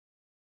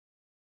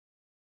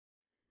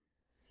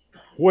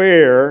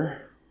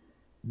Where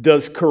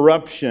does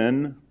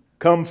corruption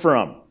come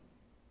from?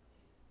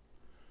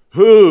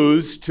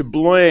 Who's to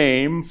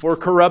blame for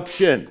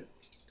corruption?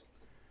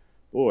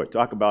 Boy,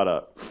 talk about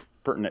a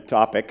pertinent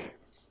topic.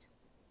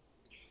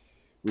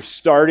 We're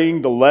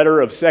starting the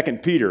letter of 2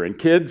 Peter. And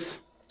kids,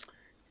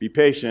 be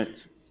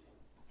patient.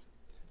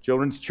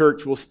 Children's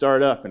church will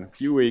start up in a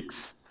few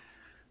weeks.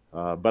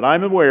 But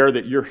I'm aware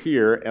that you're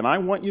here, and I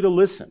want you to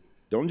listen.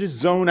 Don't just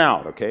zone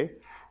out, okay?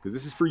 Because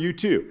this is for you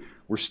too.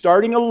 We're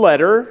starting a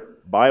letter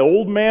by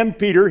old man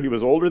Peter. He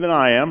was older than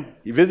I am.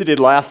 He visited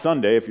last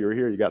Sunday. If you were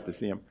here, you got to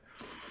see him.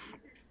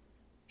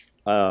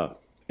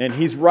 And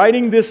he's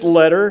writing this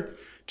letter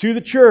to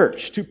the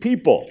church, to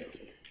people.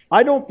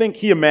 I don't think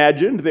he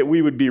imagined that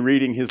we would be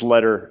reading his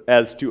letter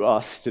as to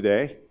us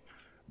today,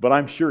 but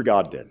I'm sure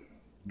God did.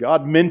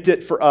 God meant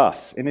it for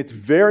us, and it's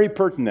very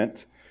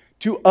pertinent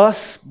to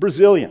us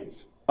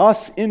Brazilians,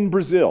 us in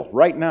Brazil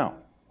right now.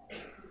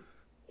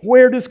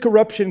 Where does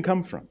corruption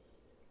come from?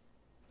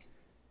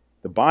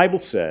 The Bible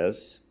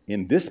says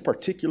in this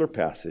particular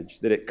passage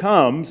that it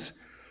comes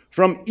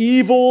from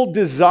evil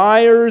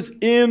desires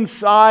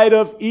inside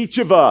of each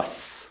of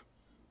us.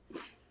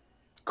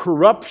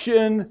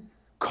 Corruption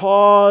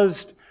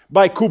caused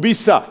by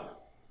cobiça.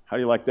 How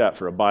do you like that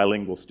for a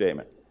bilingual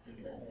statement?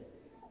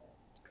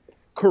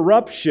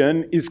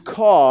 Corruption is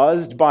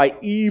caused by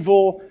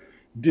evil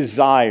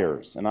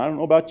desires. And I don't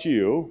know about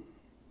you,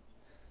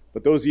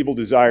 but those evil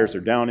desires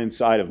are down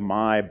inside of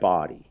my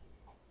body.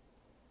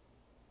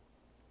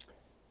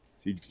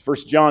 See, 1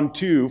 John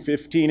 2,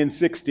 15 and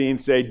 16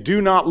 say,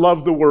 "Do not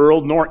love the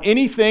world, nor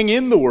anything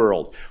in the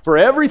world. For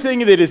everything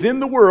that is in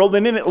the world,"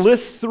 and then it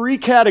lists 3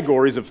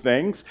 categories of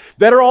things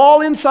that are all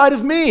inside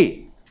of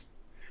me.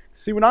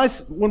 See,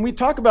 when we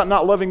talk about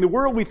not loving the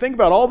world, we think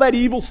about all that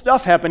evil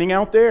stuff happening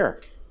out there.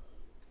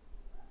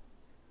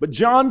 But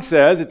John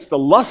says it's the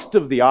lust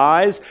of the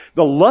eyes,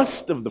 the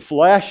lust of the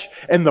flesh,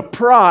 and the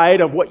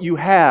pride of what you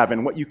have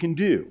and what you can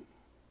do.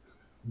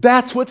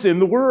 That's what's in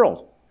the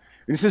world.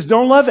 And he says,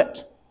 don't love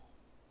it.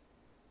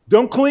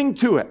 Don't cling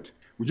to it.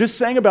 We just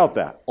sang about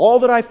that. All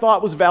that I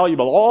thought was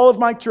valuable, all of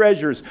my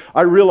treasures,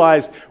 I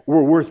realized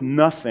were worth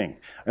nothing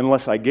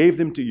unless I gave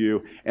them to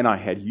you and I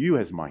had you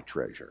as my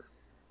treasure.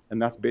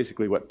 And that's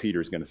basically what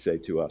Peter's going to say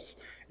to us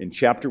in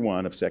chapter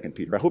 1 of 2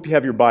 Peter. I hope you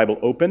have your Bible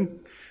open.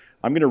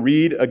 I'm going to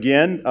read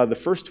again the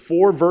first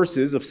 4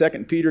 verses of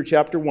 2 Peter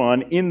chapter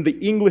 1 in the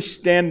English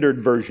Standard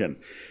Version.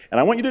 And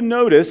I want you to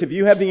notice, if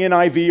you have the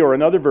NIV or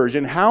another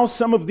version, how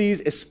some of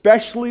these,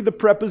 especially the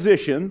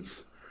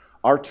prepositions,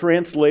 are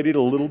translated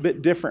a little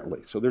bit differently.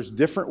 So there's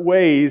different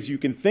ways you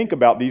can think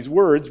about these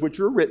words, which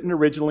were written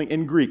originally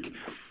in Greek.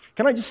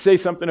 Can I just say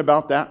something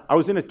about that? I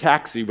was in a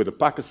taxi with a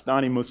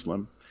Pakistani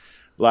Muslim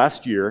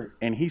last year,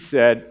 and he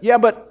said, yeah,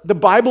 but the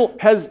Bible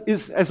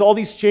has all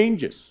these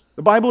changes.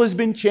 The Bible has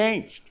been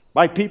changed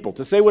by people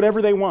to say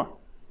whatever they want.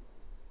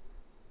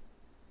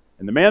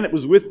 And the man that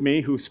was with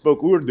me, who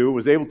spoke Urdu,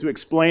 was able to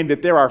explain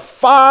that there are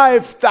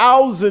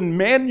 5,000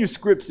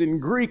 manuscripts in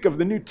Greek of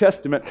the New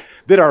Testament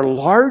that are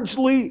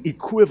largely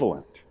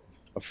equivalent.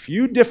 A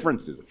few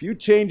differences, a few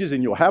changes,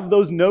 and you'll have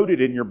those noted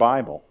in your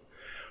Bible.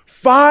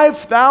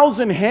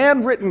 5,000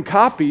 handwritten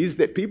copies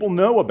that people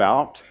know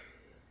about,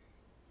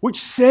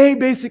 which say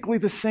basically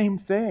the same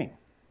thing.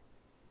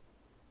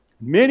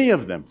 Many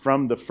of them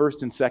from the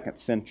 1st and 2nd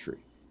century.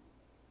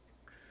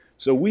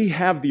 So we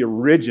have the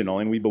original,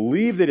 and we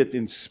believe that it's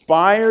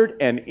inspired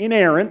and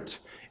inerrant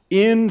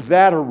in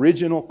that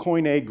original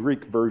Koine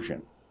Greek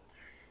version.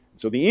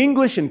 So the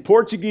English and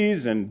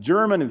Portuguese and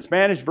German and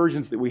Spanish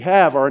versions that we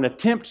have are an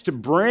attempt to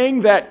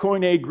bring that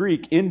Koine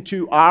Greek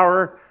into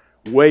our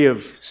way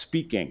of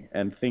speaking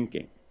and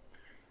thinking.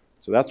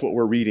 So that's what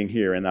we're reading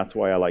here, and that's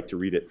why I like to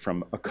read it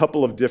from a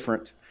couple of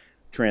different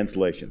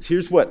translations.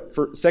 Here's what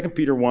 2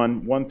 Peter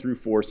 1, 1 through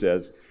 4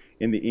 says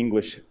in the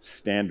English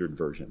Standard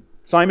Version.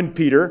 Simon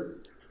Peter,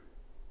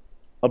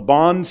 a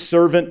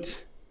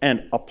bondservant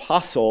and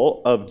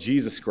apostle of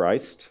Jesus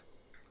Christ,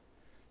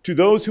 to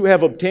those who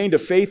have obtained a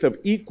faith of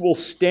equal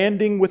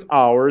standing with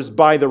ours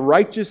by the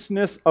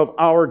righteousness of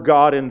our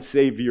God and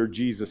Savior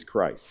Jesus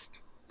Christ.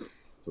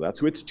 So that's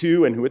who it's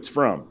to and who it's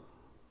from.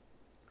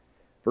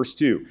 Verse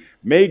 2,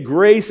 may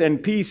grace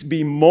and peace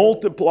be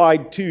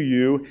multiplied to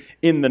you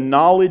in the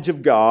knowledge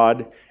of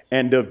God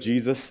and of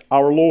Jesus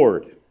our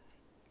Lord.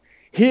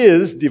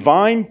 His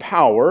divine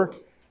power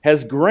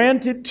has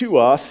granted to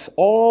us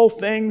all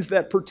things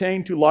that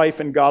pertain to life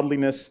and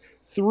godliness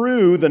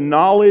through the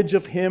knowledge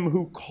of Him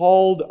who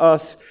called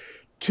us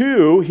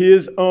to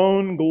His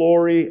own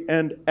glory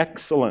and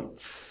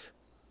excellence,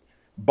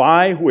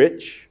 by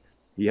which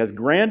He has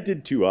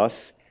granted to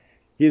us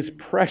His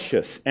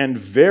precious and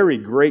very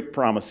great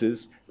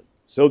promises,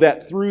 so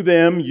that through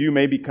them you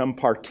may become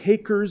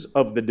partakers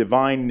of the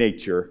divine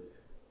nature,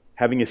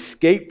 having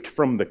escaped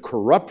from the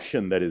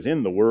corruption that is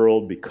in the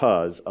world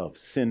because of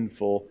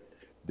sinful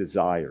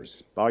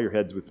desires. Bow your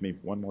heads with me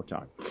one more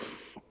time.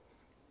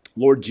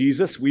 Lord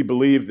Jesus, we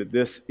believe that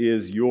this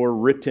is your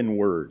written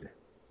word.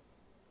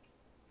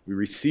 We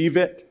receive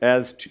it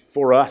as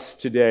for us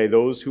today,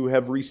 those who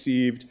have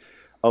received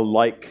a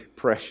like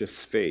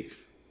precious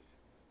faith.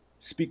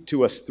 Speak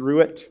to us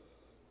through it.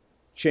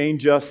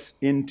 Change us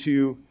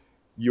into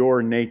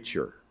your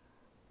nature,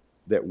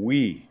 that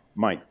we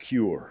might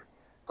cure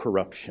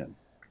corruption.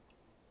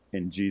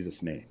 In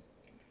Jesus' name,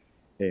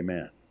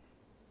 amen.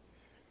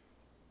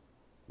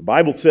 The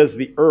Bible says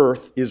the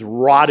earth is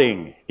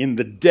rotting in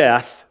the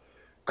death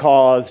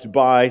caused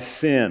by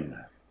sin.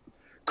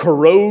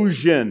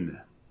 Corrosion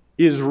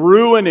is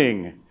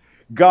ruining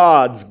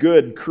God's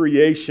good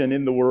creation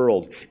in the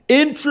world.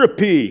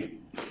 Entropy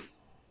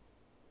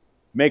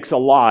makes a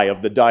lie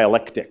of the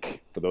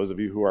dialectic, for those of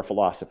you who are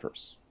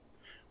philosophers.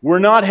 We're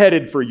not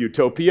headed for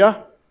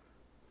utopia.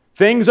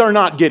 Things are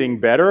not getting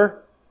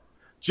better.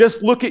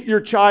 Just look at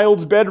your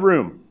child's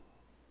bedroom.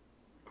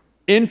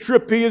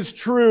 Entropy is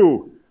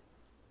true.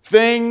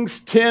 Things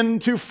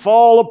tend to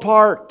fall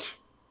apart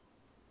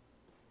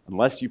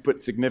unless you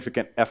put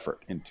significant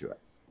effort into it.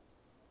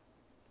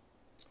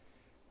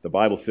 The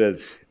Bible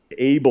says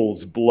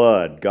Abel's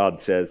blood,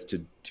 God says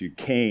to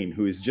Cain,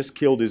 who has just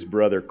killed his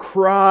brother,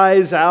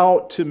 cries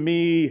out to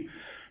me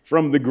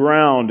from the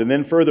ground. And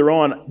then further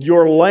on,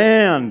 your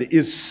land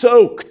is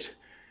soaked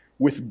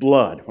with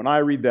blood. When I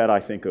read that,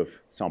 I think of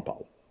São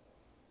Paulo.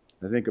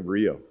 I think of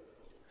Rio.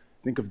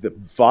 I think of the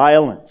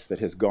violence that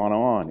has gone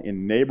on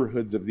in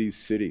neighborhoods of these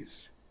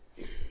cities.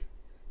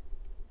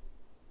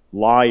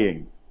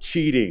 Lying,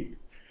 cheating,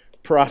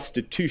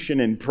 prostitution,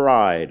 and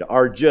pride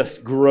are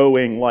just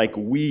growing like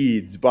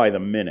weeds by the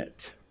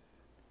minute.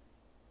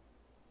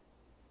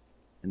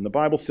 And the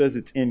Bible says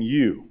it's in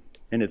you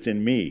and it's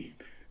in me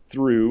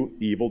through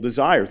evil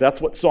desires.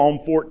 That's what Psalm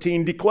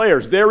 14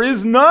 declares. There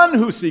is none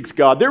who seeks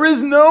God. There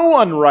is no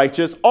one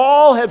righteous.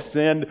 All have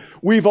sinned.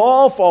 We've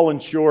all fallen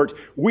short.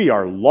 We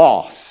are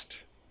lost.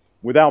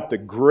 Without the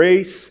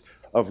grace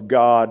of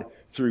God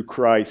through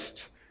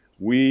Christ,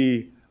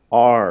 we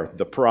are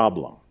the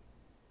problem.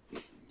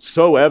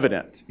 So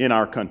evident in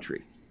our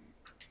country.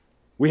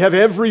 We have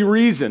every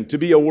reason to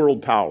be a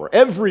world power.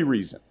 Every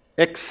reason.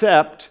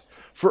 Except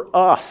for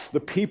us, the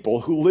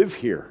people who live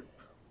here.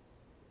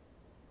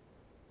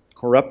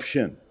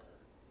 Corruption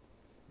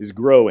is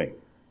growing.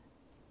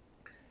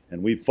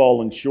 And we've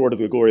fallen short of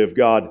the glory of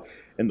God,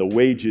 and the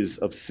wages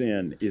of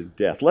sin is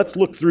death. Let's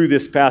look through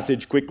this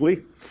passage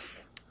quickly.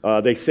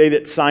 They say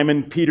that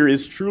Simon Peter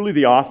is truly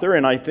the author,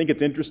 and I think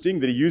it's interesting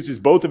that he uses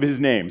both of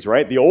his names,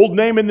 right? The old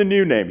name and the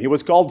new name. He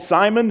was called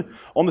Simon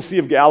on the Sea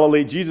of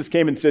Galilee. Jesus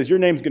came and says, your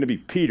name's going to be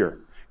Peter,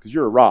 because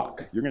you're a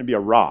rock. You're going to be a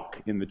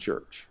rock in the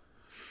church.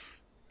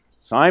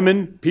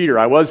 Simon Peter.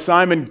 I was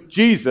Simon.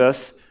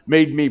 Jesus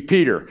made me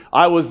Peter.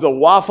 I was the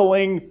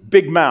waffling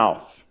big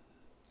mouth.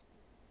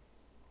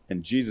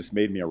 And Jesus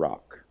made me a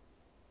rock.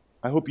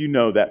 I hope you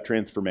know that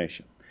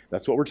transformation.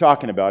 That's what we're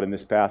talking about in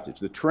this passage.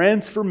 The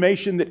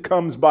transformation that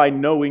comes by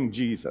knowing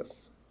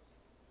Jesus.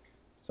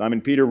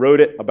 Simon Peter wrote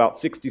it about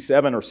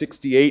 67 or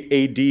 68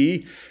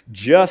 AD,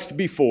 just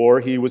before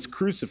he was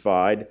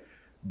crucified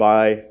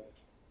by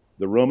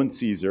the Roman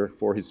Caesar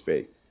for his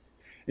faith.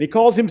 And he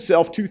calls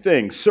himself two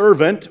things,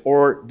 servant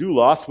or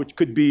doulos, which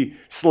could be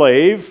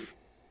slave,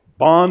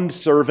 bond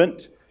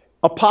servant,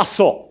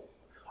 apostle.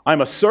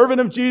 I'm a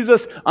servant of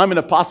Jesus. I'm an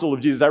apostle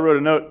of Jesus. I wrote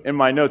a note in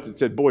my notes that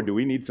said, boy, do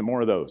we need some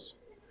more of those.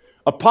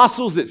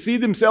 Apostles that see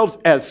themselves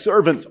as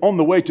servants on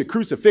the way to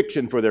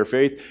crucifixion for their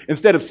faith,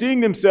 instead of seeing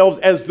themselves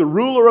as the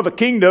ruler of a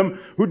kingdom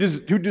who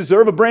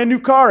deserve a brand new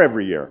car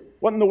every year.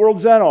 What in the world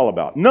is that all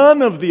about?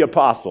 None of the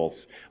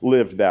apostles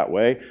lived that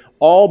way.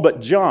 All but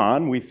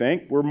John, we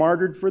think, were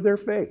martyred for their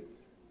faith.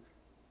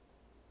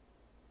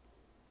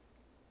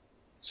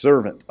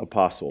 Servant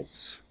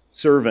apostles,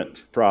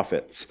 servant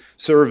prophets,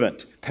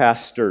 servant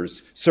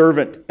pastors,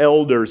 servant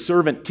elders,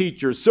 servant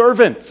teachers,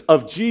 servants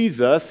of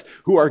Jesus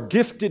who are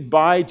gifted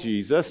by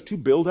Jesus to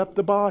build up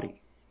the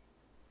body.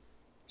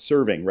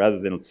 Serving rather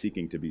than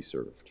seeking to be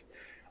served.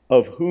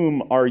 Of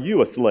whom are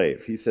you a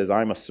slave? He says,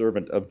 I'm a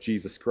servant of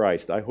Jesus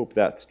Christ. I hope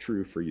that's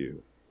true for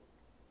you.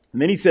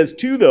 And then he says,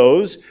 to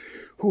those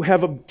who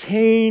have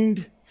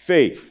obtained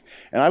faith.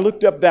 And I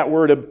looked up that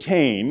word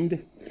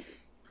obtained,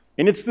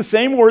 and it's the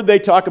same word they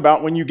talk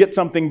about when you get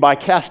something by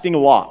casting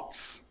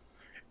lots.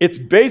 It's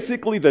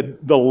basically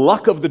the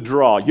luck of the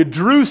draw. You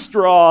drew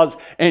straws,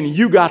 and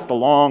you got the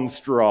long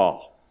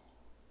straw.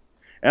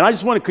 And I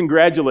just want to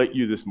congratulate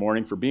you this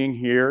morning for being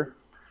here,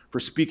 for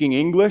speaking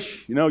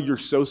English. You know, you're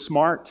so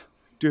smart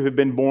to have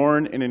been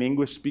born in an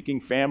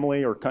English-speaking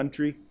family or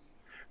country.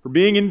 For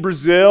being in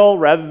Brazil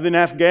rather than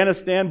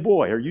Afghanistan,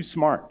 boy, are you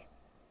smart.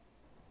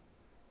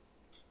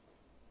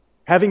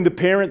 Having the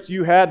parents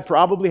you had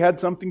probably had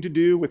something to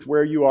do with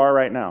where you are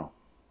right now.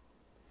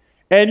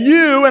 And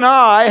you and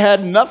I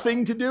had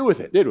nothing to do with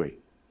it, did we?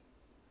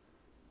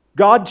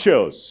 God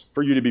chose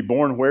for you to be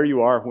born where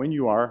you are, when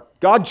you are.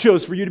 God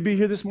chose for you to be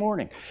here this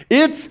morning.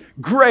 It's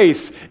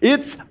grace.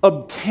 It's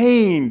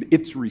obtained.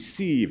 It's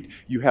received.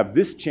 You have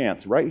this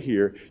chance right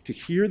here to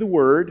hear the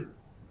word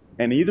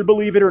and either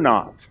believe it or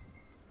not.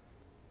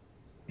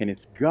 And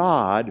it's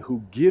God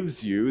who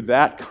gives you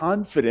that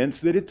confidence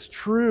that it's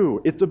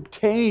true. It's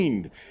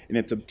obtained. And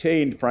it's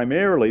obtained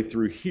primarily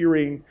through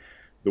hearing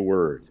the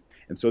word.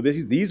 And so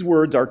these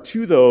words are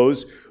to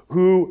those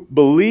who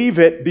believe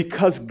it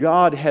because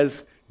God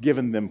has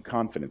given them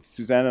confidence.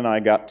 Suzanne and I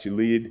got to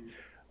lead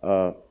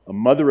a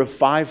mother of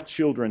 5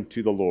 children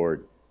to the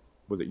Lord.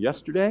 Was it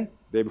yesterday?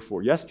 Day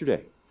before?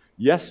 Yesterday.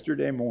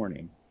 Yesterday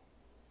morning.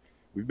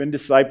 We've been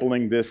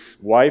discipling this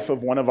wife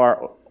of one of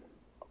our,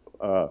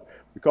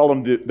 we call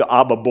them the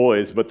Abba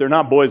boys, but they're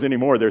not boys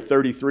anymore. They're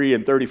 33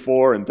 and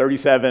 34 and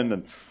 37.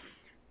 And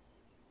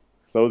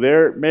so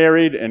they're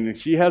married, and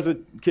she has a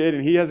kid,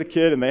 and he has a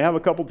kid, and they have a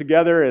couple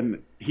together,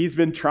 and he's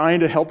been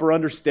trying to help her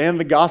understand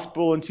the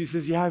gospel. And she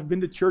says, yeah, I've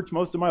been to church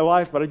most of my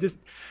life, but I just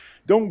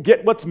don't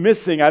get what's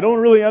missing. I don't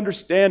really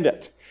understand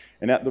it.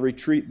 And at the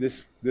retreat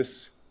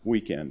this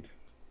weekend,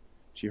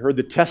 she heard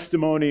the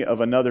testimony of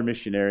another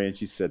missionary, and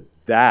she said,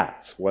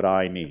 that's what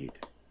I need.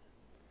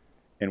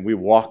 And we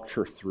walked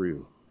her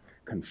through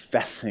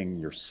confessing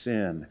your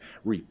sin,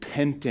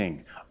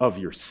 repenting of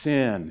your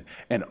sin,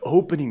 and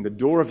opening the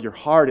door of your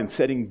heart and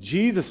setting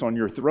Jesus on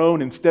your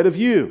throne instead of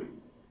you.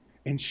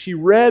 And she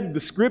read the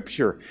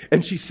scripture,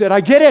 and she said,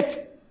 I get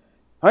it.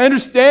 I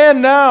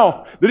understand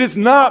now that it's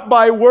not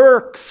by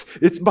works,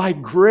 it's by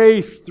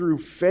grace through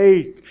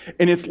faith.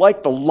 And it's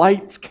like the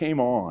lights came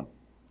on.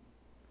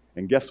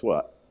 And guess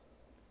what?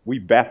 We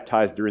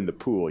baptized her in the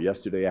pool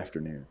yesterday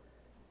afternoon.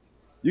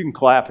 You can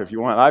clap if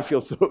you want. I feel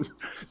so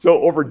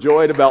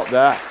overjoyed about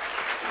that.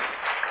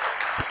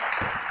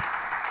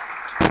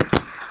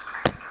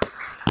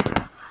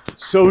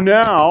 So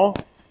now,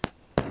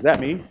 is that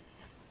me?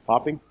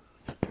 Popping?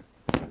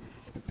 I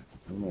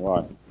don't know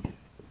why.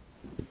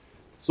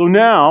 So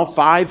now,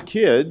 5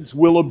 kids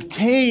will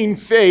obtain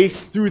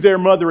faith through their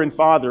mother and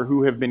father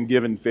who have been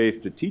given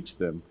faith to teach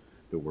them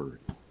the word.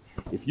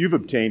 If you've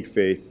obtained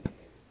faith,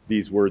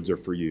 these words are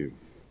for you.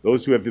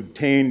 Those who have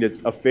obtained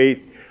a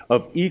faith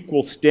of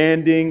equal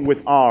standing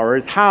with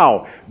ours.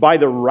 How? By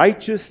the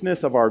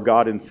righteousness of our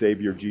God and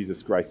Savior,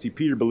 Jesus Christ. See,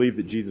 Peter believed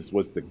that Jesus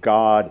was the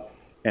God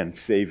and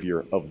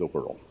Savior of the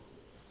world.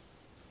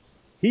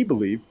 He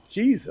believed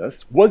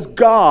Jesus was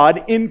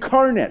God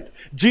incarnate.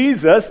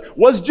 Jesus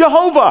was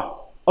Jehovah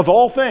of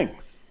all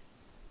things.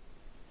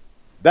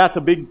 That's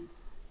a big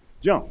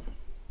jump.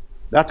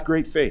 That's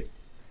great faith.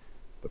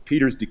 But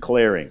Peter's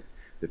declaring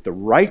that the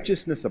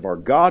righteousness of our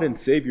God and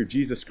Savior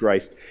Jesus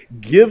Christ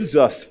gives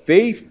us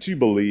faith to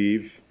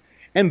believe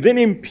and then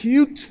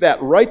imputes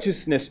that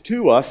righteousness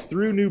to us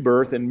through new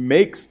birth and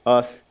makes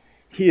us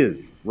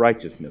His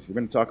righteousness. We're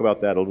going to talk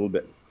about that a little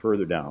bit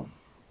further down.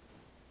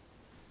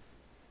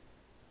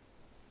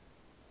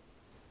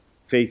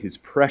 Faith is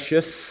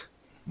precious,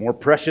 more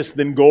precious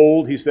than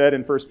gold, he said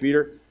in 1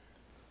 Peter.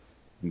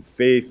 And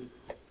faith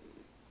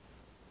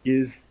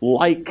is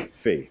like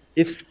faith.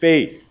 It's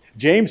faith.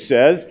 James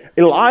says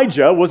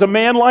Elijah was a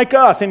man like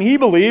us, and he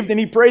believed and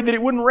he prayed that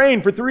it wouldn't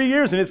rain for 3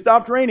 years, and it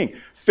stopped raining.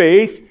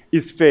 Faith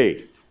is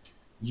faith.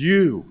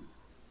 You,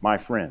 my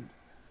friend,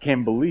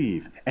 can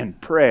believe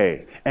and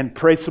pray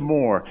some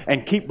more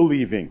and keep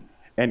believing.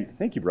 And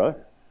thank you,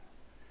 brother.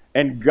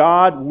 And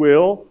God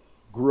will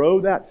grow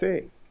that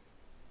faith.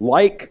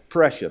 Like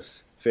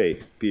precious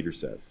faith, Peter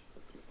says.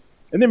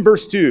 And then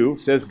verse 2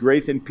 says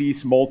grace and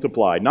peace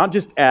multiplied. Not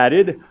just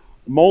added,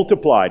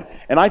 multiplied.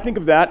 And I think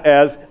of that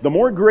as the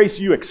more grace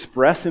you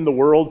express in the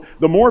world,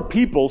 the more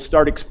people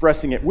start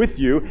expressing it with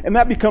you, and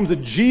that becomes a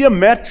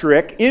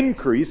geometric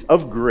increase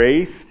of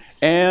grace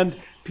and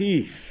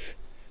peace.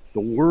 The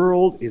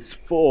world is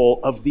full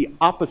of the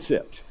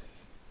opposite.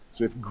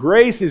 So if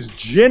grace is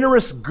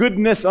generous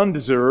goodness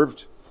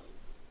undeserved,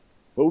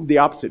 what would the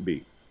opposite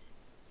be?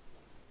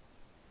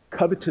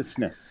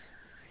 Covetousness,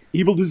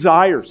 evil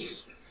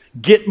desires,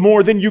 get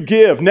more than you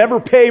give,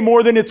 never pay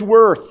more than it's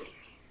worth.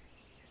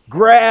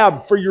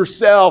 Grab for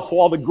yourself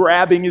while the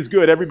grabbing is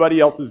good.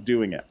 Everybody else is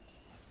doing it.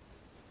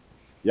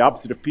 The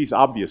opposite of peace,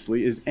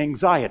 obviously, is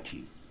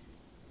anxiety,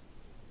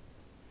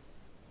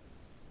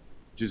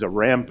 which is a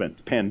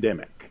rampant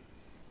pandemic.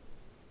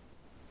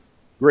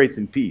 Grace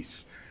and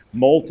peace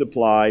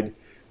multiplied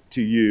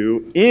to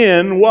you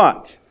in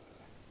what?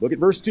 Look at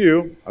verse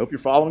 2. I hope you're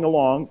following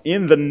along.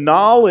 In the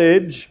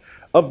knowledge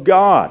of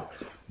God.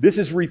 This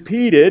is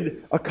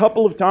repeated a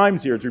couple of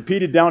times here. It's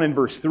repeated down in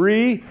verse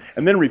 3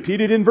 and then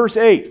repeated in verse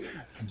 8.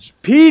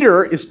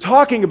 Peter is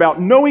talking about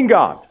knowing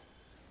God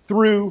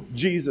through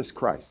Jesus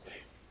Christ.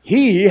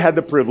 He had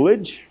the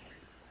privilege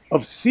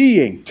of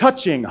seeing,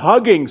 touching,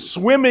 hugging,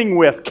 swimming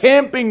with,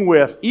 camping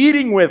with,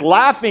 eating with,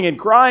 laughing and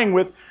crying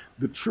with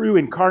the true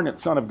incarnate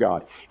Son of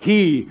God.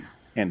 He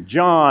and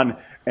John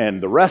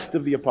and the rest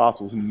of the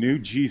apostles knew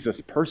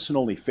Jesus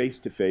personally, face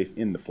to face,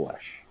 in the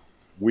flesh.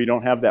 We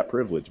don't have that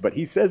privilege. But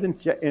he says in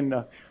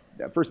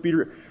 1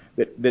 Peter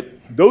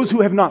that those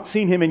who have not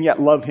seen him and yet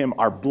love him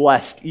are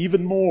blessed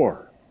even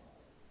more.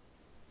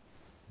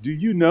 Do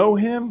you know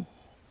him?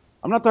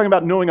 I'm not talking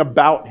about knowing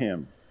about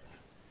him.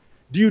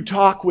 Do you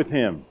talk with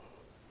him?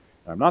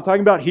 I'm not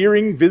talking about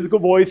hearing physical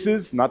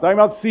voices. I'm not talking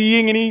about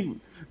seeing any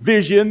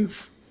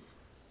visions.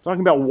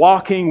 Talking about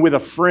walking with a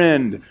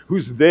friend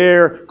who's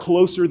there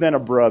closer than a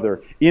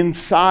brother,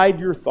 inside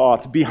your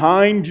thoughts,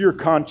 behind your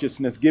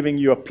consciousness, giving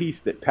you a peace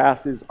that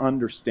passes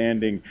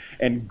understanding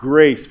and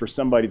grace for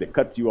somebody that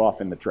cuts you off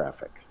in the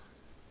traffic.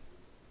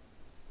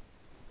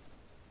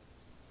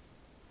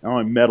 Now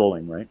I'm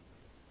meddling, right?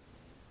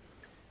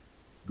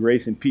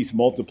 Grace and peace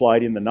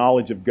multiplied in the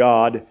knowledge of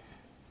God,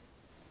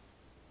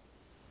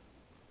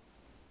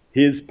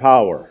 His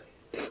power.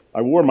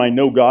 I wore my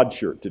No God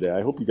shirt today.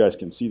 I hope you guys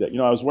can see that. You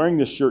know, I was wearing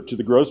this shirt to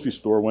the grocery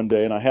store one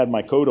day, and I had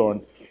my coat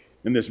on,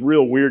 and this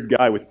real weird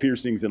guy with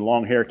piercings and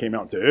long hair came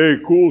out and said, "Hey,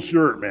 cool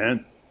shirt,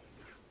 man."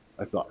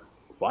 I thought,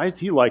 why is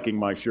he liking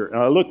my shirt? And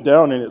I looked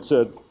down, and it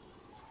said,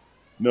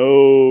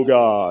 "No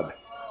God."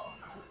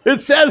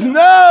 It says,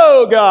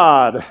 "No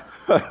God."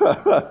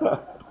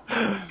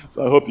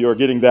 So I hope you are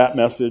getting that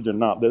message and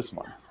not this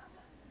one.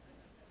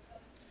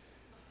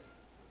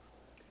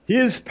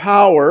 His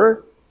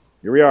power...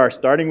 Here we are,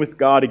 starting with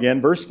God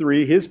again. Verse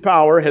 3, His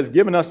power has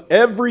given us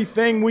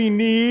everything we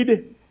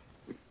need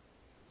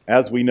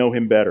as we know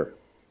Him better.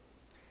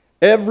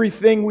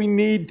 Everything we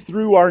need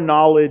through our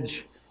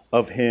knowledge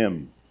of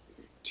Him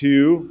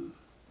to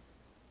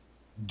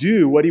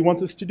do what He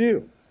wants us to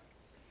do.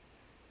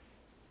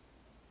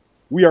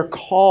 We are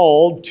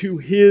called to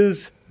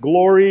His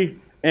glory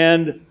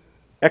and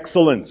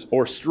excellence,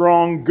 or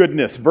strong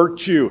goodness,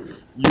 virtue.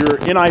 Your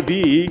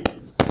NIV,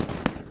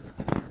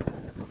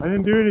 I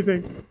didn't do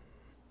anything.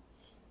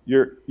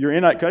 Your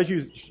NIV, can I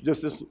use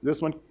just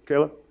this one,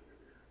 Caleb?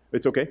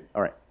 It's okay?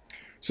 All right.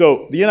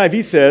 So the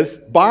NIV says,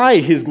 by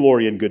His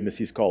glory and goodness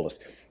He's called us.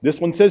 This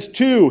one says,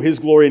 to His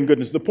glory and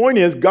goodness. The point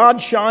is,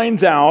 God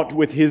shines out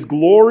with His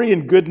glory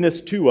and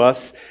goodness to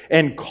us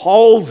and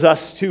calls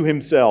us to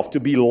Himself, to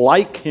be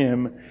like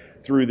Him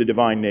through the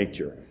divine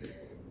nature.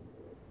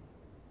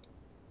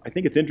 I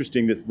think it's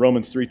interesting that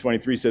Romans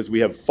 3:23 says we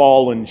have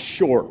fallen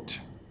short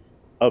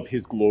of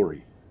His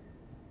glory.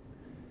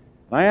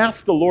 I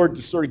asked the Lord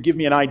to sort of give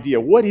me an idea.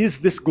 What is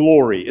this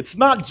glory? It's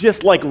not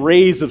just like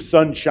rays of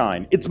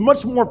sunshine. It's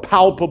much more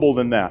palpable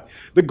than that.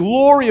 The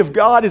glory of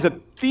God is a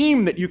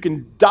theme that you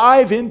can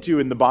dive into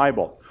in the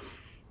Bible.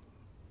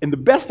 And the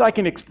best I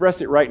can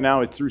express it right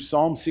now is through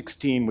Psalm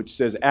 16, which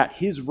says, at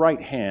His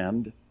right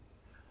hand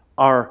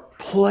are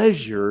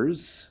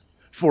pleasures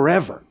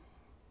forever,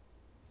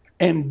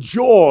 and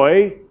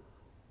joy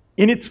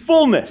in its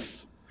fullness.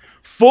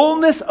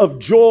 Fullness of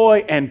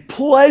joy and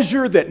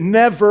pleasure that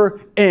never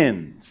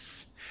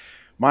ends.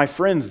 My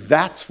friends,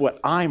 that's what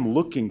I'm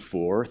looking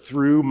for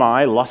through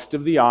my lust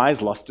of the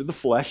eyes, lust of the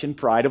flesh, and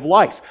pride of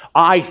life.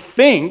 I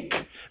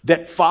think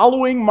that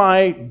following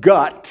my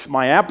gut,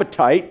 my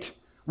appetite,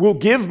 will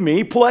give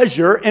me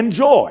pleasure and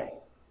joy.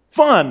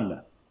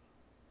 Fun.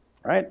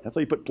 Right? That's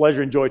how you put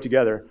pleasure and joy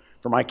together.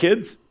 For my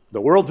kids, the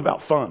world's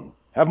about fun.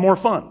 Have more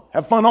fun.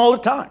 Have fun all the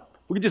time.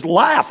 We could just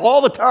laugh all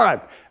the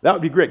time. That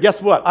would be great.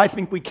 Guess what? I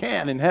think we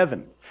can in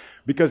heaven,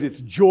 because it's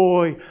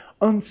joy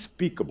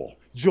unspeakable,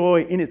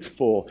 joy in its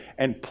full,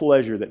 and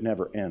pleasure that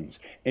never ends.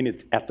 And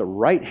it's at the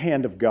right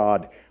hand of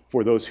God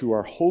for those who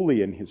are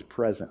holy in His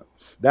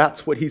presence.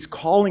 That's what He's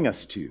calling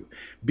us to.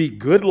 Be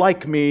good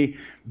like me,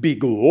 be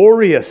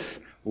glorious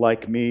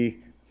like me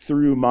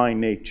through my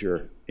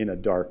nature in a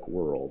dark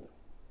world.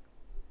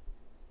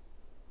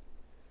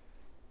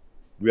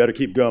 We ought to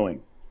keep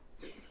going.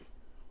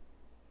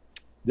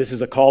 This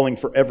is a calling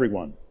for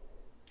everyone.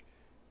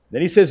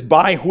 Then he says,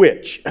 by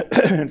which.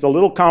 It's a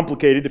little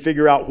complicated to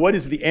figure out what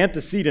is the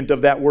antecedent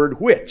of that word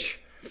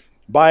which.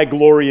 By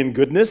glory and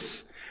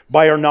goodness,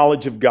 by our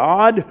knowledge of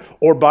God,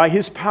 or by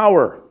His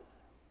power.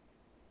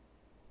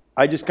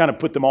 I just kind of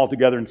put them all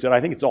together and said,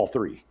 I think it's all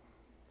three.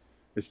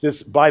 It's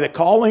just by the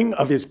calling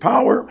of His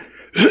power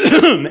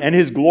and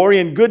His glory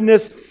and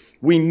goodness,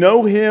 we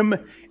know Him,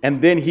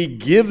 and then He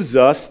gives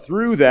us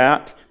through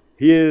that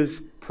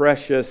His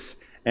precious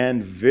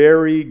and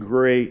very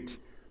great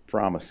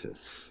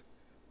promises.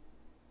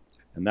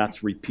 And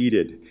that's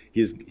repeated.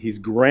 He's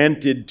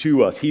granted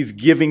to us. He's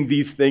giving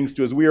these things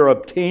to us. We are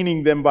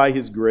obtaining them by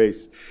His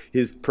grace,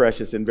 His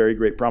precious and very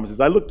great promises.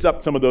 I looked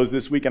up some of those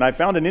this week, and I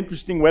found an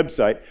interesting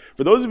website.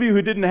 For those of you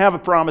who didn't have a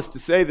promise to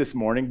say this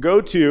morning,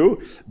 go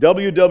to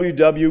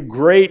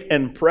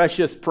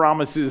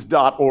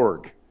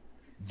www.greatandpreciouspromises.org.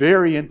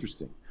 Very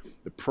interesting.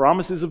 The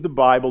promises of the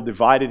Bible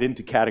divided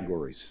into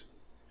categories.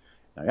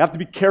 Now, you have to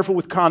be careful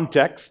with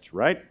context,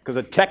 right? Because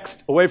a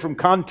text away from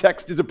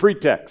context is a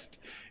pretext.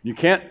 You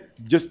can't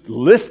just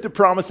lift a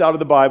promise out of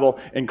the Bible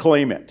and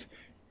claim it.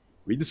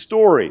 Read the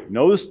story,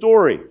 know the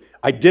story,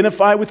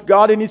 identify with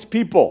God and His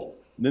people,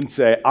 and then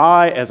say,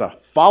 I, as a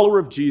follower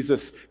of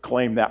Jesus,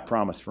 claim that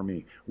promise for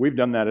me. We've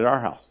done that at our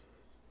house.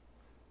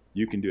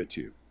 You can do it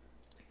too.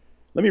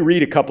 Let me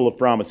read a couple of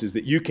promises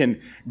that you can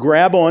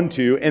grab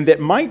onto and that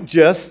might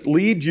just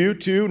lead you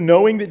to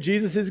knowing that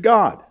Jesus is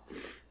God.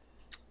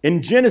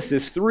 In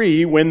Genesis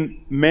 3,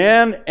 when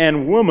man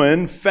and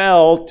woman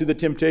fell to the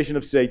temptation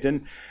of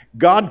Satan,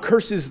 God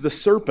curses the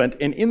serpent,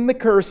 and in the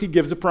curse He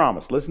gives a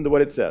promise. Listen to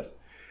what it says.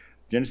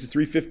 Genesis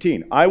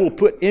 3:15. I will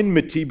put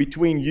enmity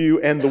between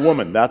you and the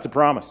woman. That's a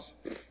promise.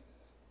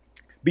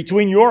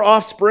 between your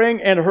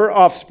offspring and her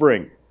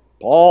offspring.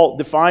 Paul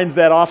defines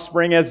that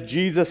offspring as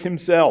Jesus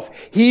himself.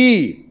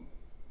 He,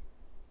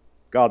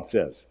 God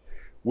says,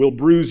 will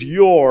bruise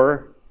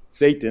your,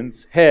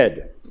 Satan's,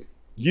 head.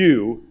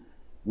 You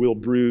will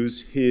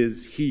bruise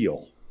his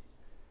heel.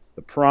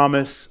 The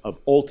promise of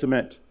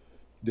ultimate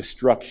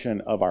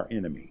destruction of our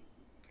enemy.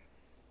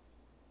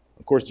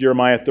 Of course,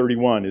 Jeremiah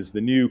 31 is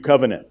the new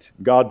covenant.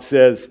 God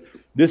says,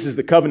 "This is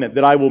the covenant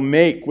that I will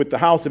make with the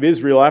house of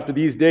Israel after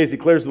these days,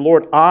 declares the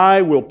Lord.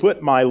 I will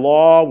put my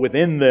law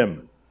within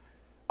them.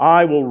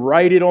 I will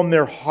write it on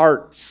their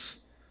hearts.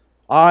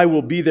 I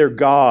will be their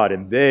God,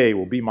 and they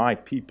will be my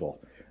people.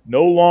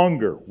 No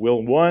longer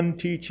will one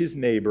teach his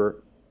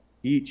neighbor,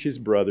 each his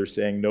brother,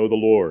 saying, 'Know the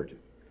Lord.'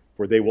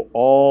 For they will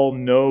all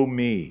know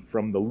me,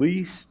 from the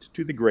least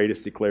to the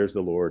greatest, declares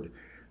the Lord.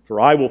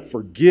 For I will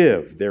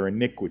forgive their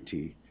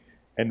iniquity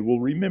and will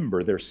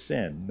remember their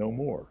sin no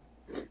more."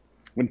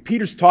 When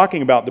Peter's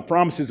talking about the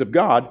promises of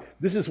God,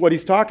 this is what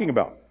he's talking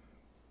about.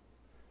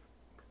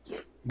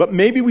 But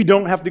maybe we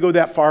don't have to go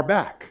that far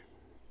back.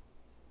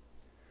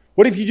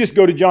 What if you just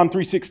go to John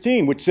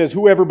 3:16, which says,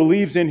 "Whoever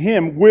believes in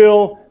him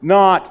will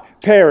not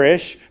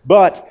perish,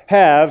 but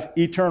have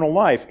eternal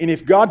life." And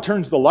if God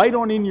turns the light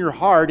on in your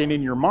heart and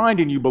in your mind,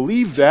 and you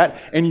believe that,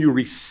 and you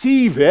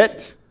receive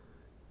it,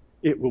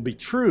 it will be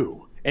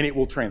true, and it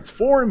will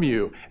transform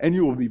you, and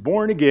you will be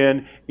born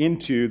again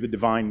into the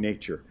divine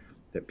nature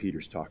that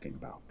Peter's talking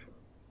about.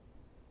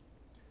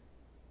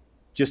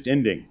 Just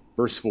ending,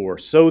 verse 4,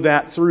 "So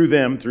that through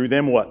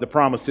them what? The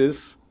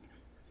promises,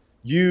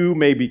 you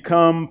may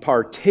become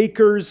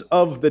partakers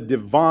of the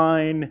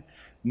divine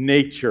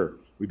nature."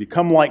 We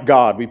become like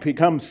God. We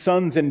become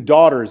sons and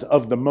daughters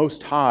of the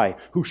Most High,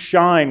 who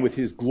shine with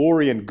his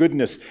glory and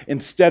goodness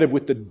instead of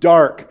with the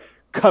dark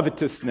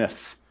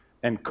covetousness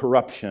and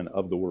corruption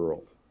of the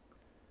world.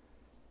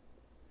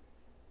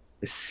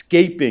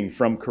 Escaping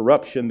from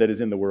corruption that is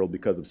in the world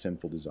because of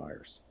sinful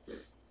desires.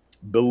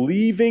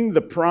 Believing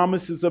the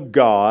promises of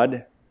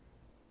God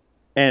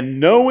and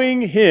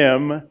knowing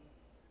him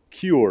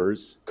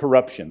cures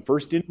corruption,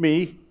 first in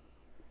me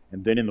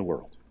and then in the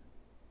world.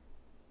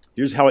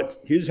 Here's how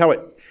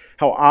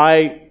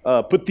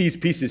I put these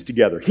pieces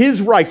together.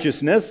 His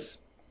righteousness,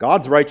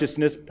 God's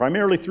righteousness,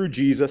 primarily through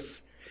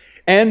Jesus,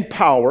 and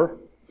power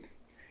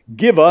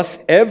give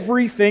us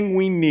everything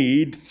we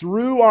need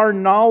through our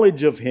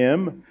knowledge of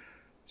him,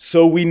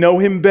 so we know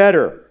him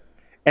better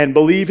and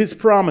believe his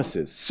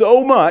promises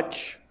so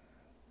much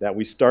that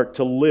we start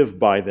to live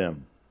by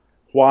them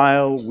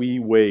while we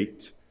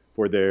wait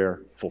for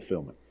their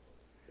fulfillment.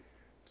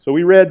 So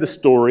we read the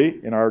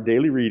story in our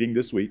daily reading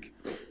this week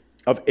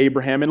of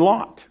Abraham and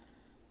Lot.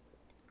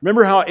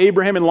 Remember how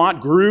Abraham and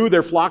Lot grew,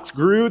 their flocks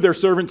grew, their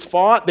servants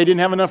fought, they didn't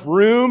have enough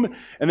room,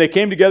 and they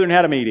came together and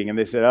had a meeting, and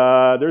they said,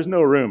 there's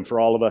no room for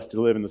all of us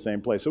to live in the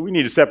same place, so we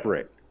need to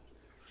separate.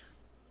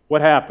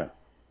 What happened?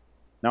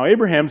 Now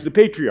Abraham's the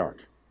patriarch.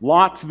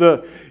 Lot's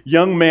the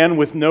young man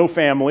with no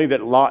family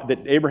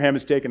that Abraham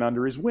has taken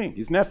under his wing,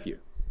 his nephew.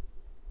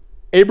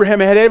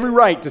 Abraham had every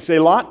right to say,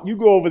 "Lot, you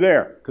go over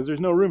there, because there's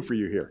no room for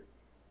you here."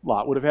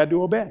 Lot would have had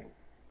to obey.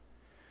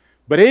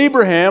 But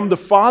Abraham, the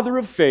father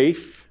of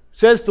faith,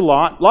 says to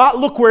Lot, "Lot,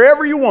 look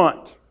wherever you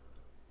want.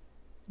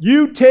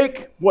 You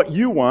take what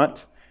you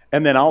want,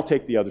 and then I'll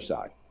take the other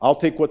side. I'll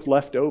take what's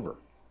left over."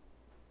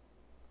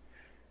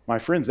 My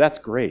friends, that's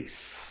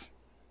grace.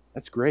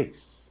 That's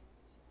grace.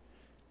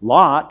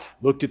 Lot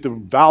looked at the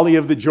valley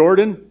of the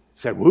Jordan,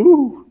 said,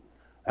 "Woo,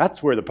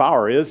 that's where the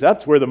power is.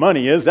 That's where the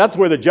money is. That's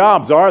where the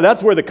jobs are.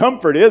 That's where the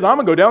comfort is. I'm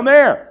going to go down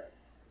there."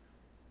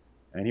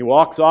 And he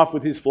walks off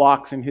with his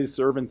flocks and his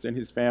servants and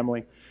his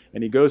family,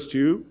 and he goes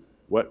to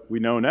what we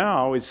know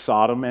now is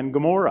Sodom and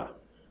Gomorrah.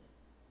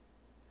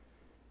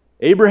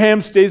 Abraham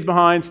stays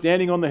behind,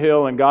 standing on the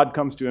hill, and God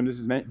comes to him. This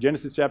is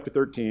Genesis chapter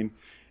 13.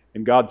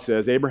 And God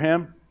says,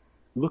 "Abraham,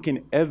 look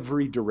in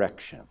every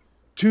direction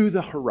to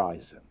the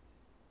horizon."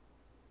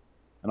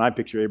 And I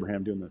picture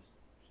Abraham doing this.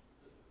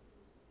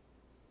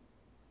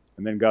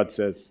 And then God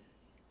says,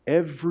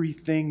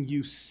 "Everything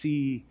you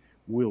see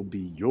will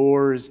be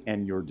yours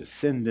and your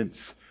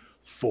descendants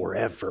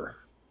forever."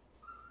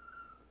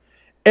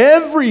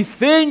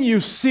 Everything you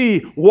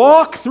see,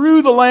 walk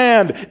through the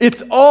land.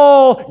 It's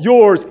all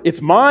yours.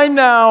 It's mine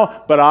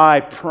now, but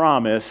I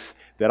promise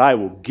that I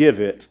will give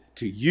it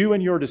to you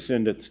and your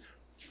descendants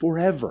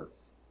forever.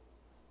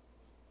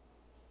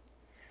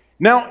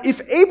 Now,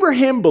 if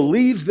Abraham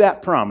believes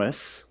that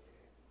promise,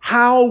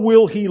 how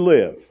will he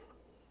live?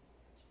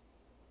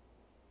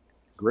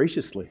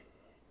 Graciously.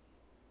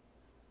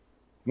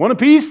 Want a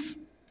piece?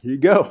 Here you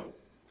go.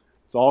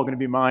 It's all going to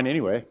be mine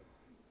anyway,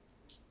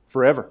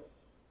 forever.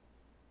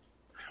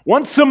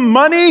 Want some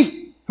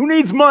money? Who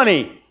needs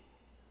money?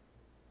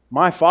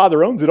 My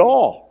Father owns it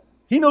all.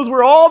 He knows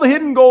where all the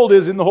hidden gold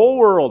is in the whole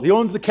world. He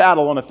owns the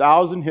cattle on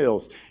 1,000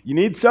 hills. You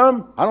need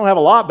some? I don't have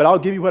a lot, but I'll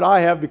give you what I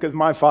have because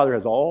my Father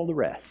has all the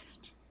rest.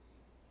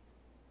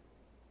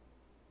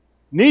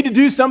 Need to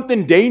do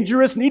something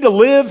dangerous? Need to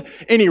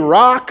live in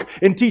Iraq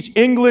and teach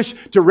English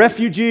to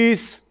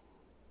refugees?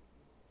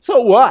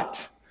 So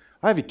what?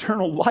 I have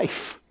eternal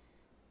life.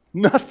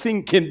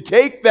 Nothing can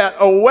take that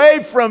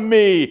away from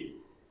me.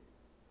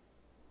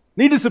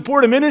 Need to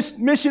support a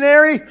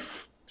missionary?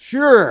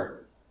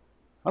 Sure.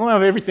 I don't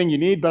have everything you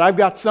need, but I've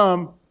got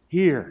some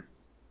here.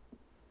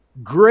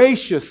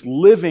 Gracious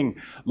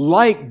living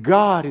like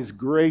God is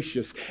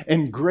gracious,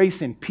 and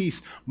grace and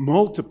peace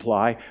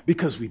multiply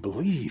because we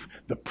believe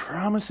the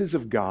promises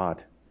of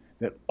God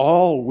that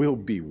all will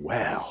be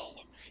well.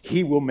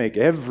 He will make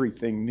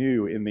everything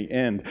new in the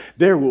end.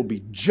 There will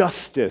be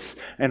justice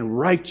and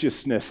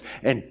righteousness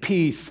and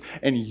peace,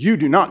 and you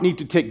do not need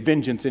to take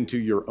vengeance into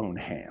your own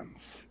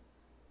hands.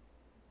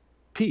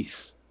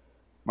 Peace,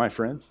 my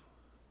friends.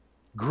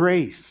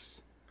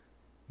 Grace.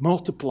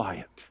 Multiply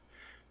it.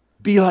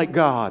 Be like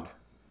God,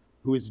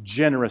 who is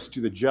generous to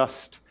the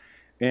just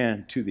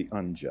and to the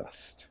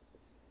unjust.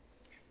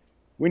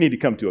 We need to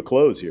come to a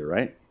close here,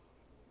 right?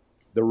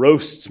 The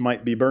roasts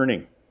might be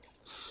burning.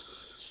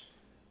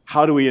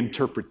 How do we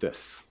interpret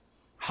this?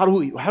 How do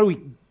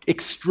we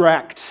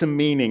extract some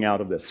meaning out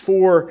of this?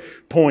 4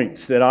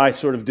 points that I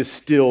sort of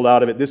distilled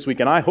out of it this week,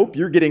 and I hope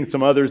you're getting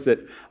some others that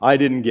I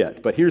didn't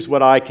get. But here's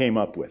what I came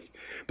up with.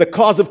 The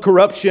cause of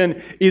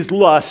corruption is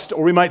lust,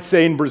 or we might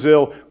say in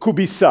Brazil,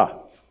 cobiça.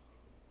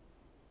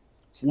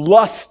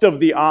 Lust of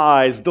the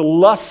eyes, the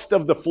lust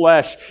of the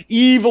flesh,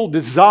 evil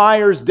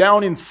desires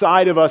down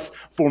inside of us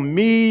for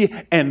me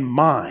and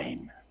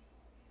mine.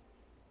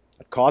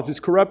 It causes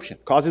corruption,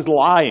 causes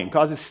lying,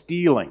 causes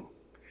stealing.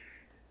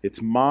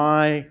 It's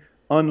my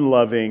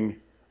unloving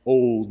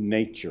old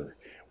nature,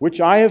 which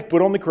I have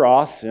put on the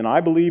cross, and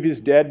I believe is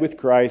dead with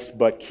Christ,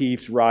 but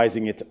keeps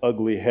rising its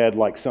ugly head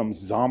like some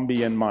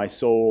zombie in my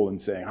soul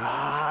and saying,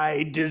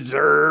 I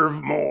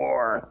deserve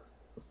more.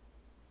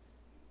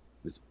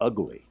 It's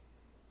ugly.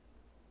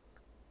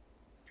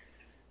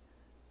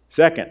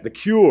 Second, the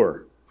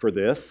cure for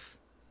this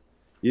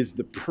is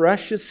the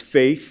precious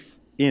faith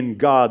in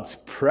God's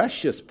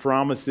precious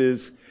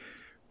promises,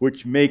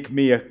 which make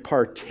me a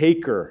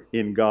partaker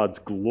in God's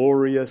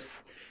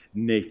glorious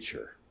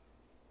nature.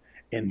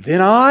 And then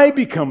I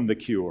become the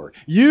cure.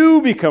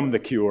 You become the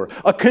cure.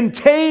 A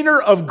container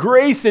of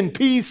grace and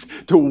peace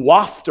to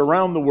waft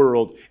around the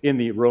world in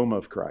the aroma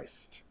of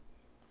Christ.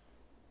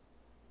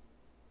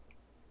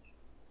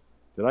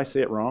 Did I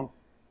say it wrong?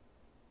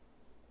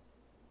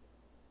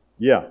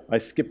 Yeah, I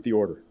skipped the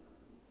order.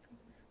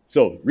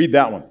 So, read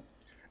that one.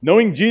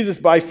 Knowing Jesus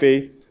by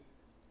faith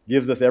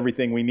gives us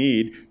everything we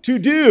need to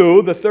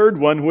do the third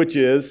one, which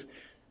is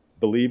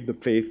believe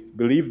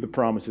the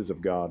promises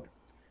of God,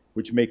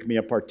 which make me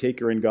a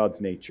partaker in God's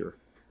nature.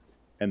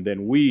 And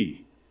then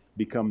we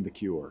become the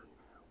cure.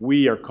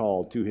 We are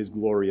called to His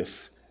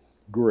glorious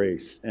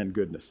grace and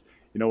goodness.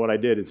 You know what I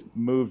did is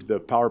moved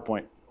the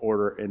PowerPoint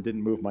order and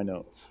didn't move my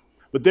notes.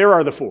 But there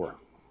are the 4.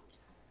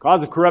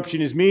 Cause of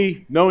corruption is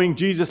me. Knowing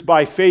Jesus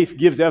by faith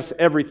gives us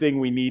everything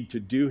we need to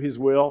do His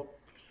will.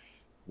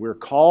 We're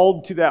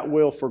called to that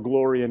will for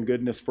glory and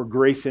goodness, for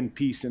grace and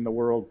peace in the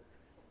world.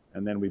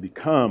 And then we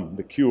become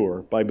the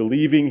cure by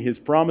believing His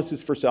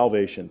promises for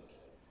salvation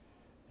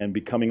and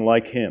becoming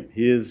like Him.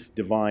 His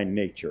divine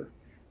nature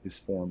is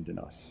formed in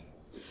us.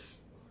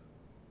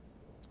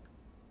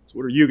 So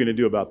what are you going to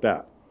do about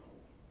that?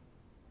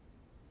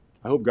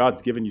 I hope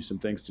God's given you some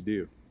things to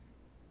do.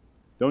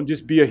 Don't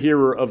just be a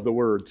hearer of the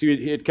word.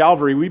 See, at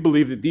Calvary, we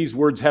believe that these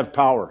words have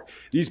power.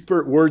 These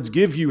words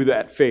give you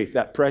that faith,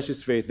 that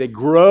precious faith. They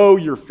grow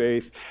your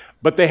faith,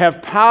 but they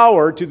have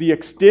power to the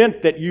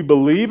extent that you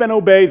believe and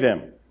obey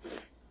them.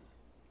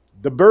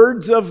 The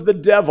birds of the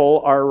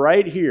devil are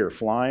right here,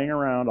 flying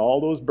around, all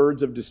those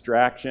birds of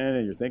distraction,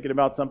 and you're thinking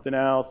about something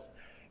else,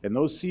 and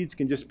those seeds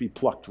can just be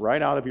plucked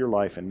right out of your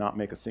life and not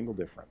make a single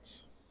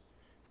difference.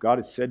 If God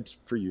has said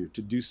for you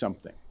to do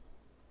something,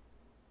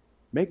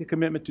 make a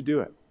commitment to do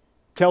it.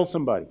 Tell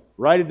somebody.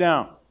 Write it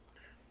down.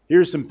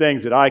 Here's some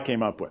things that I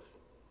came up with.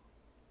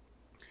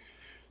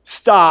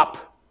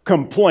 Stop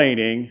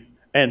complaining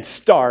and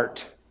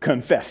start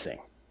confessing.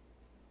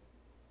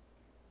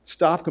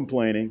 Stop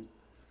complaining.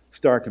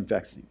 Start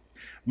confessing.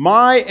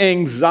 My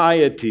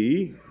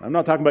anxiety, I'm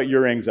not talking about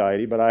your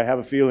anxiety, but I have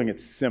a feeling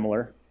it's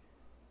similar,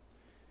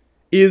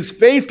 is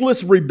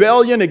faithless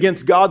rebellion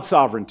against God's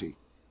sovereignty.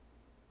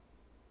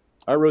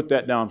 I wrote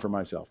that down for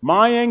myself.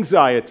 My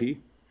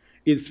anxiety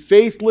is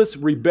faithless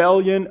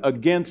rebellion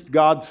against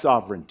God's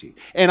sovereignty.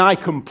 And I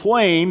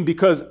complain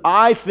because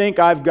I think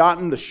I've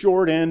gotten the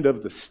short end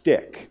of the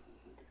stick.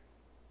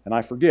 And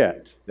I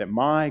forget that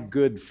my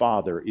good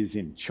Father is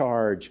in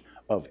charge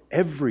of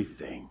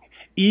everything,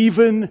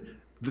 even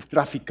the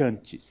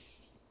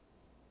traficantes,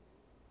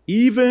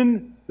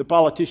 even the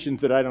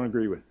politicians that I don't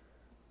agree with.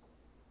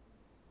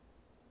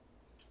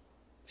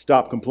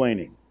 Stop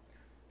complaining.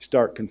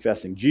 Start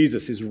confessing.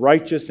 Jesus is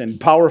righteous and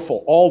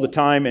powerful all the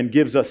time and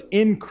gives us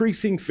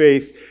increasing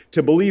faith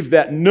to believe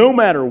that no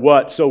matter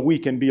what, so we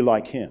can be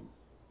like Him.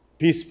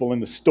 Peaceful in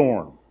the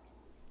storm.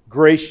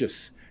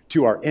 Gracious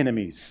to our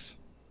enemies.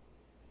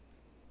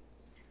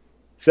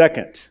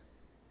 Second,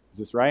 is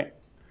this right?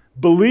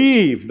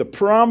 Believe the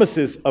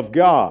promises of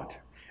God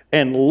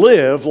and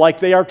live like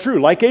they are true,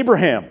 like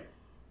Abraham.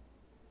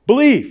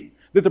 Believe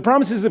that the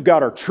promises of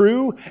God are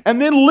true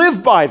and then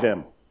live by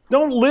them.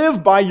 Don't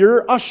live by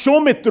your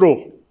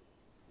ashometro.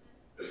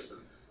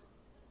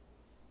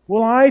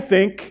 Well, I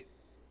think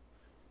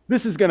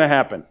this is going to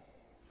happen.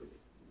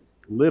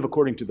 Live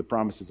according to the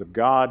promises of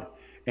God,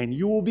 and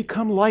you will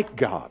become like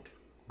God,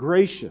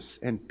 gracious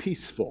and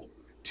peaceful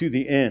to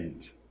the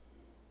end.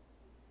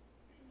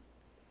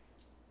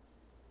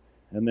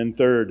 And then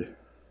third,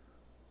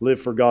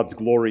 live for God's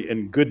glory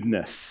and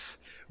goodness,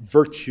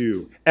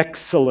 virtue,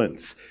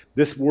 excellence.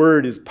 This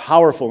word is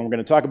powerful, and we're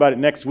going to talk about it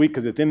next week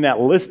because it's in that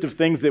list of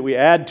things that we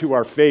add to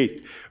our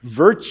faith.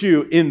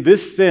 Virtue, in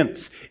this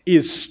sense,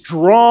 is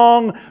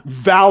strong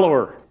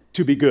valor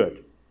to be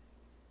good.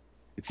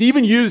 It's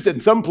even used in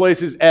some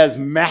places as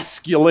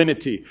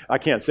masculinity. I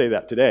can't say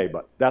that today,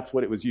 but that's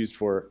what it was used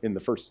for in the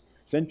first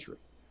century.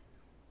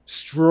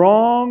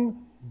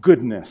 Strong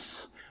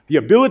goodness. The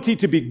ability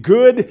to be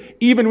good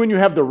even when you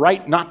have the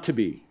right not to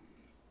be.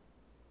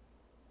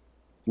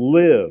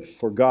 Live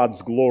for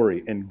God's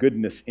glory and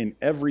goodness in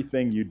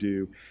everything you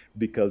do,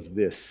 because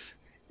this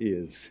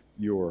is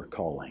your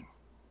calling.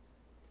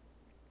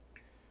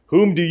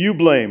 Whom do you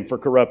blame for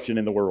corruption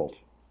in the world?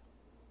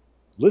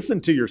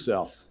 Listen to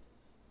yourself.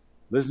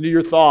 Listen to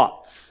your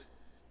thoughts.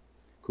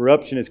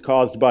 Corruption is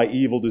caused by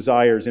evil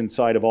desires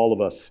inside of all of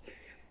us,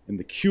 and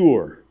the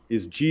cure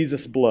is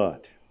Jesus'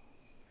 blood.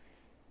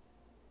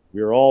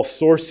 We are all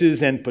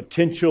sources and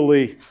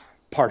potentially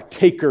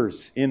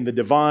partakers in the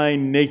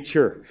divine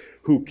nature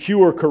who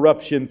cure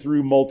corruption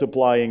through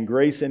multiplying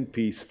grace and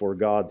peace for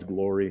God's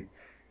glory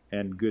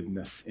and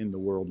goodness in the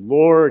world.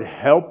 Lord,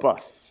 help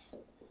us.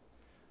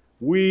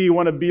 We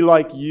want to be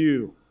like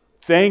you.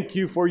 Thank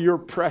you for your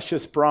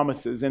precious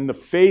promises and the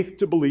faith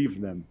to believe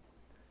them.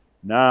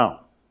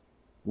 Now,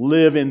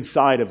 live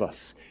inside of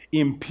us.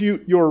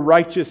 Impute your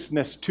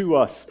righteousness to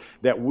us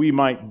that we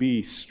might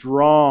be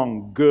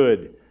strong,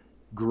 good,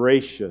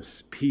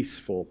 gracious,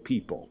 peaceful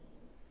people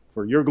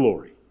for your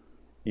glory.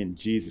 In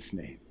Jesus'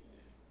 name,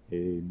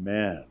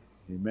 amen.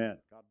 Amen.